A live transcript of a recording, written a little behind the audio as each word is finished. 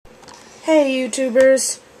Hey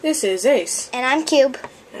YouTubers, this is Ace. And I'm Cube.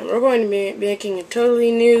 And we're going to be making a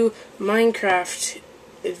totally new Minecraft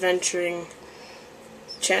adventuring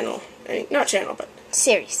channel. Not channel, but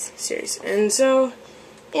series. And so,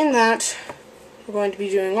 in that, we're going to be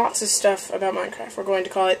doing lots of stuff about Minecraft. We're going to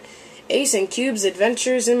call it Ace and Cube's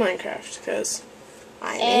Adventures in Minecraft, because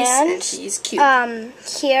I'm Ace and she's Cube.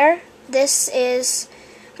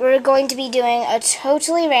 We're going to be doing a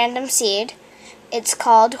totally random seed. It's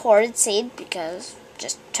called Horrid Seed because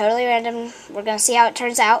just totally random. We're going to see how it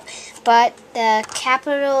turns out. But the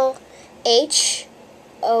capital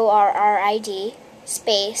HORRID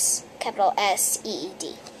space capital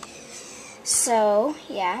SEED. So,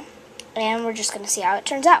 yeah. And we're just going to see how it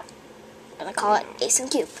turns out. I'm going to call it Ace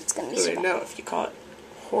and Cube. It's going to be super. No, if you call it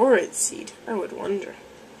Horrid Seed, I would wonder.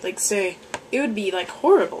 Like, say, it would be like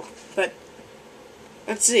horrible, but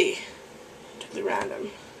let's see. Totally random.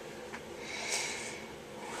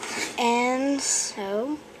 And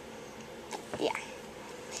so, yeah.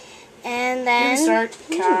 And then... Here we start,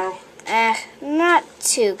 cow. Not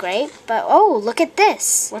too great, but oh, look at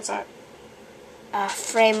this. What's that?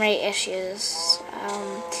 Frame rate issues.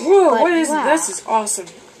 Whoa, what is this? This is awesome.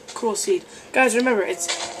 Cool seed. Guys, remember,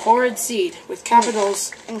 it's Horrid Seed with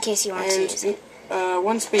capitals. In case you want to use it.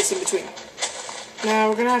 One space in between. Now,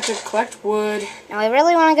 we're going to have to collect wood. Now, I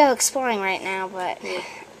really want to go exploring right now, but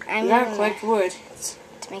I'm going to collect wood.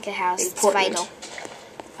 To make a house. Important. It's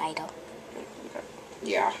vital.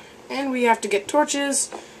 Yeah. And we have to get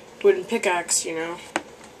torches, wooden pickaxe, you know.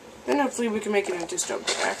 Then hopefully we can make it into stone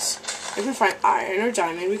pickaxe. If we find iron or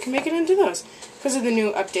diamond, we can make it into those. Because of the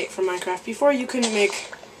new update for Minecraft. Before, you couldn't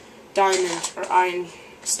make diamond or iron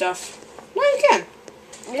stuff. Now you can.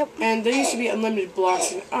 Yep. And there used to be unlimited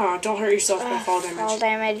blocks. And, don't hurt yourself by fall damage. Fall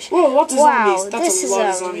damage. Whoa, lots of zombies. That's this a lot of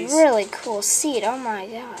is zombies. a really cool seed. Oh my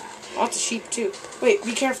god. Lots of sheep, too. Wait,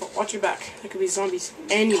 be careful. Watch your back. There could be zombies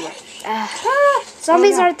anywhere.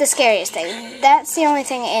 Zombies aren't the scariest thing. That's the only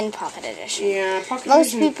thing in Pocket Edition. Yeah, Pocket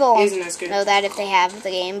Most Edition people isn't as good. know that if they have the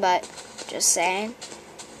game, but just saying.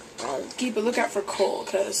 Keep a lookout for coal,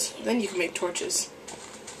 because then you can make torches.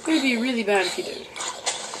 It would be really bad if you didn't.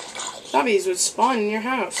 Zombies would spawn in your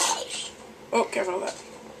house. Oh, careful of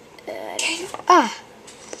that.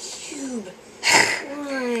 Cube.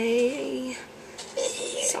 Why?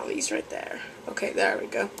 Zombies right there. Okay, there we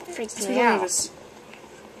go. Freaks me out.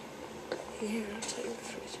 Yeah, I'll tell you.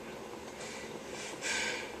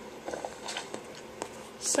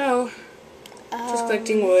 So, just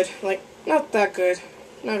collecting wood. Like, not that good.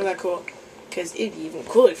 Not that cool. Because it'd be even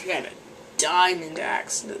cooler if you had a diamond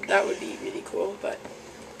axe. That would be really cool, but...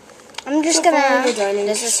 I'm just gonna...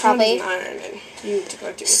 This is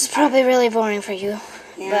probably really boring for you.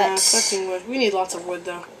 Yeah, collecting wood. We need lots of wood,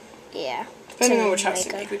 though. Yeah. Depending on which house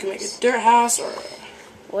you make. We can make a dirt house or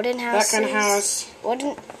wooden house. That kind of house.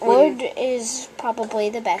 Wood is probably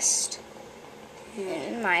the best,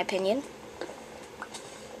 in my opinion.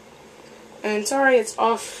 And sorry, it's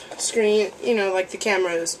off screen. You know, like the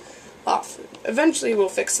camera is off. Eventually, we'll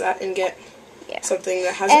fix that and get something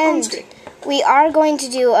that has it on screen. We are going to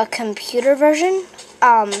do a computer version.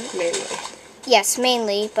 Mainly. Yes,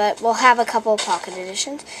 mainly, but we'll have a couple of Pocket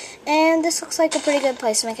Editions. And this looks like a pretty good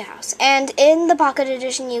place to make a house. And in the Pocket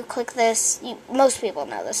Edition, you click this. Most people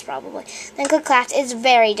know this, probably. Then click craft. It's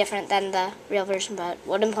very different than the real version, but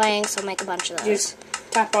wooden planks, so make a bunch of those. You just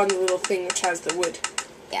tap on the little thing which has the wood.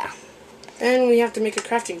 Yeah. And we have to make a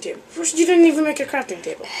crafting table. First, you didn't even make a crafting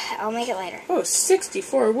table. I'll make it later. Oh,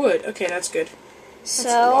 64 wood. Okay, that's good.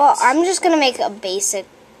 So, I'm just going to make a basic,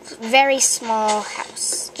 very small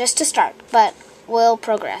house, just to start. But we'll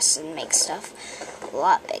progress and make stuff a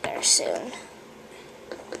lot bigger soon.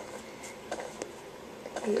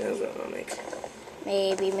 That's what I'll make.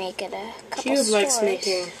 Maybe make it a couple Cube stories. likes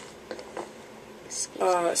making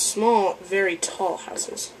small, very tall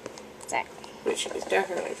houses. Exactly. Which is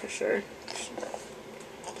definitely for sure.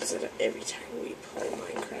 Is it every time we play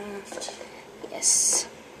Minecraft? Yes.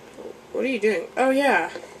 What are you doing? Oh,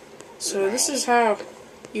 yeah. So this is how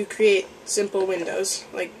you create simple windows.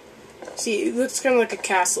 Like, see, it looks kind of like a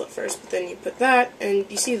castle at first, but then you put that, and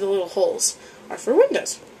you see the little holes are for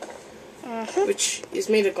windows. Which is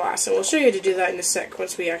made of glass, and we'll show you how to do that in a sec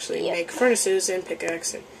once we actually make furnaces and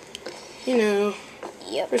pickaxe and, you know,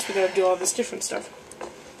 first we gotta do all this different stuff.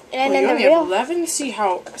 And you only have 11? See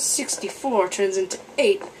how 64 turns into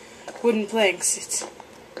 8 wooden planks. It's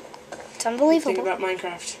unbelievable. Think about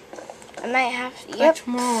Minecraft. I might have, Much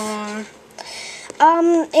more.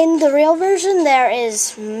 In the real version, there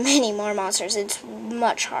is many more monsters. It's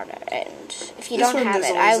much harder, and if you don't have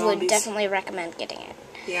it, I would definitely recommend getting it.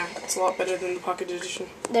 Yeah, it's a lot better than the Pocket Edition.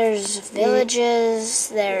 There's villages,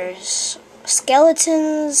 there's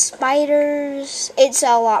skeletons, spiders. It's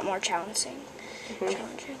a lot more challenging.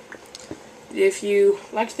 If you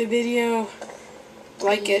liked the video,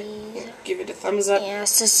 like it, give it a thumbs up. Yeah,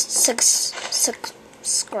 subscribe,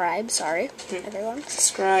 everyone.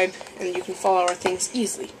 Subscribe, and you can follow our things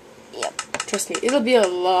easily. Yep. Trust me, it'll be a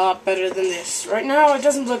lot better than this. Right now, it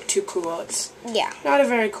doesn't look too cool. It's not a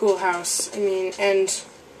very cool house. I mean, and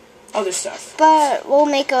other stuff. But we'll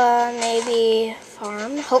make a maybe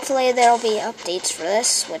farm. Hopefully there'll be updates for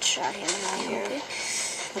this, which I am really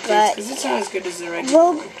hoping. But it's not as good as the regular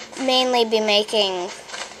we'll one. mainly be making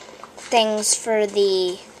things for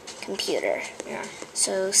the computer. Yeah.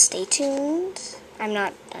 So stay tuned. I'm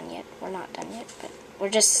not done yet. We're not done yet, but we're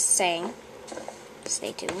just saying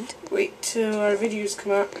stay tuned. Wait till our videos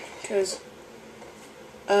come out, because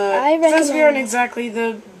since we aren't exactly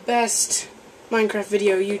the best Minecraft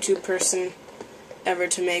video YouTube person ever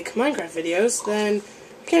to make Minecraft videos, then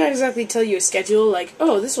I can't exactly tell you a schedule like,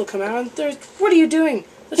 oh, this will come out on Thursday. What are you doing?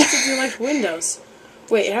 Let's just do like Windows.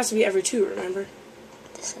 Wait, it has to be every 2, remember?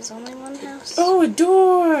 This is only one house. Oh, a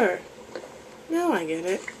door! Now I get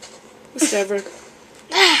it. Whatever.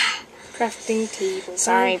 Crafting table.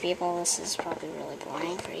 Sorry, people, this is probably really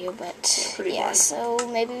boring for you, but Pretty boring. So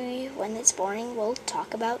maybe when it's boring, we'll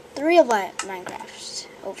talk about the real Minecraft.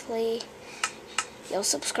 Hopefully, you'll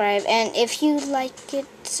subscribe, and if you like it,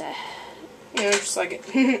 just like it.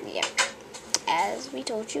 yeah, as we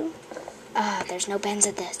told you, there's no beds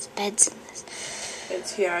in this. Beds,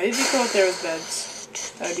 yeah, it'd be cool if there was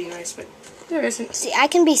beds. That'd be nice, but there isn't. See, I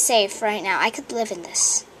can be safe right now. I could live in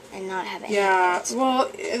this and not have any beds. Well,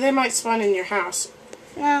 they might spawn in your house.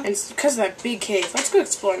 No. And it's because of that big cave. Let's go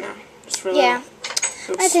explore now. Just for a Yeah.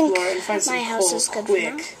 little. I think and find some my house coal is good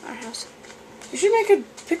quick. for now. Our house. You should make a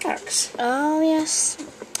pickaxe. Oh, yes.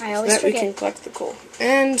 I always So that we forget. can collect the coal.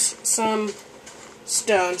 And some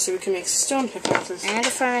stone, so we can make stone pickaxes. And a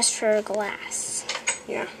furnace for glass.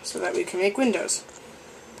 Yeah, so that we can make windows.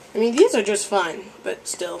 I mean, these are just fine, but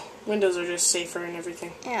still, windows are just safer and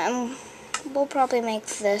everything. Yeah, we'll probably make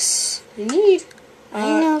this. You need...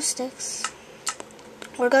 I know, Sticks.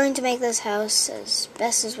 We're going to make this house as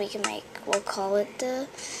best as we can make. We'll call it the...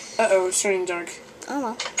 Uh-oh, it's turning dark. Oh,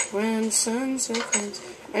 well. When sunset comes.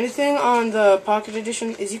 Anything on the Pocket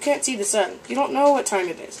Edition is you can't see the sun. You don't know what time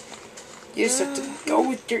it is. You just have to go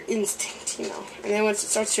with your instinct, you know. And then once it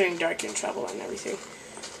starts turning dark, you're in trouble and everything.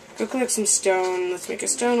 Go collect some stone. Let's make a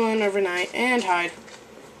stone one overnight and hide.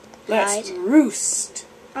 Let's roost.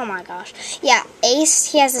 Oh my gosh. Yeah,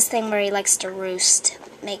 Ace, he has this thing where he likes to roost.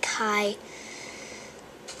 Make high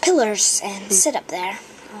pillars and sit up there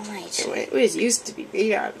all night. It was used to be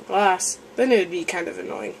made out of glass. Then it would be kind of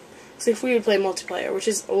annoying. So if we would play multiplayer, which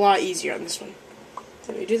is a lot easier on this one,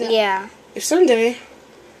 then we do that. Yeah. If someday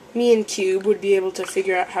me and Cube would be able to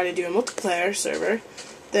figure out how to do a multiplayer server,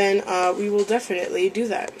 then we will definitely do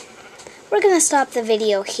that. We're going to stop the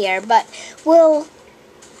video here, but we'll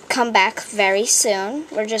come back very soon.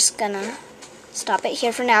 We're just going to stop it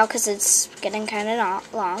here for now because it's getting kind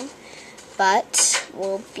of long. But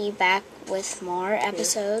we'll be back with more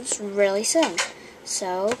episodes really soon.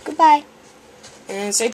 So, goodbye. And say